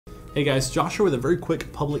Hey guys, Joshua with a very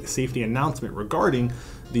quick public safety announcement regarding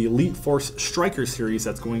the Elite Force Striker series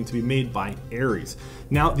that's going to be made by Ares.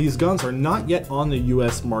 Now, these guns are not yet on the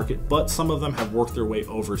US market, but some of them have worked their way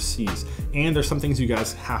overseas. And there's some things you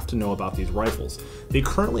guys have to know about these rifles. They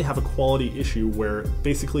currently have a quality issue where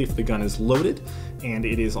basically if the gun is loaded and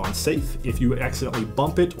it is on safe, if you accidentally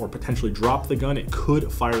bump it or potentially drop the gun, it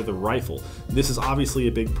could fire the rifle. This is obviously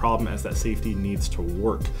a big problem as that safety needs to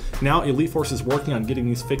work. Now, Elite Force is working on getting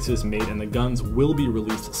these fixes made and the guns will be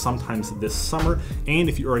released sometimes this summer. And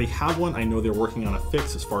if you already have one, I know they're working on a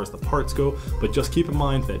fix as far as the parts go, but just keep in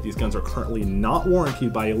mind that these guns are currently not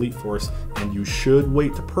warranted by Elite Force and you should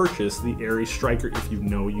wait to purchase the Ares Striker if you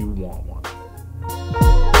know you want one.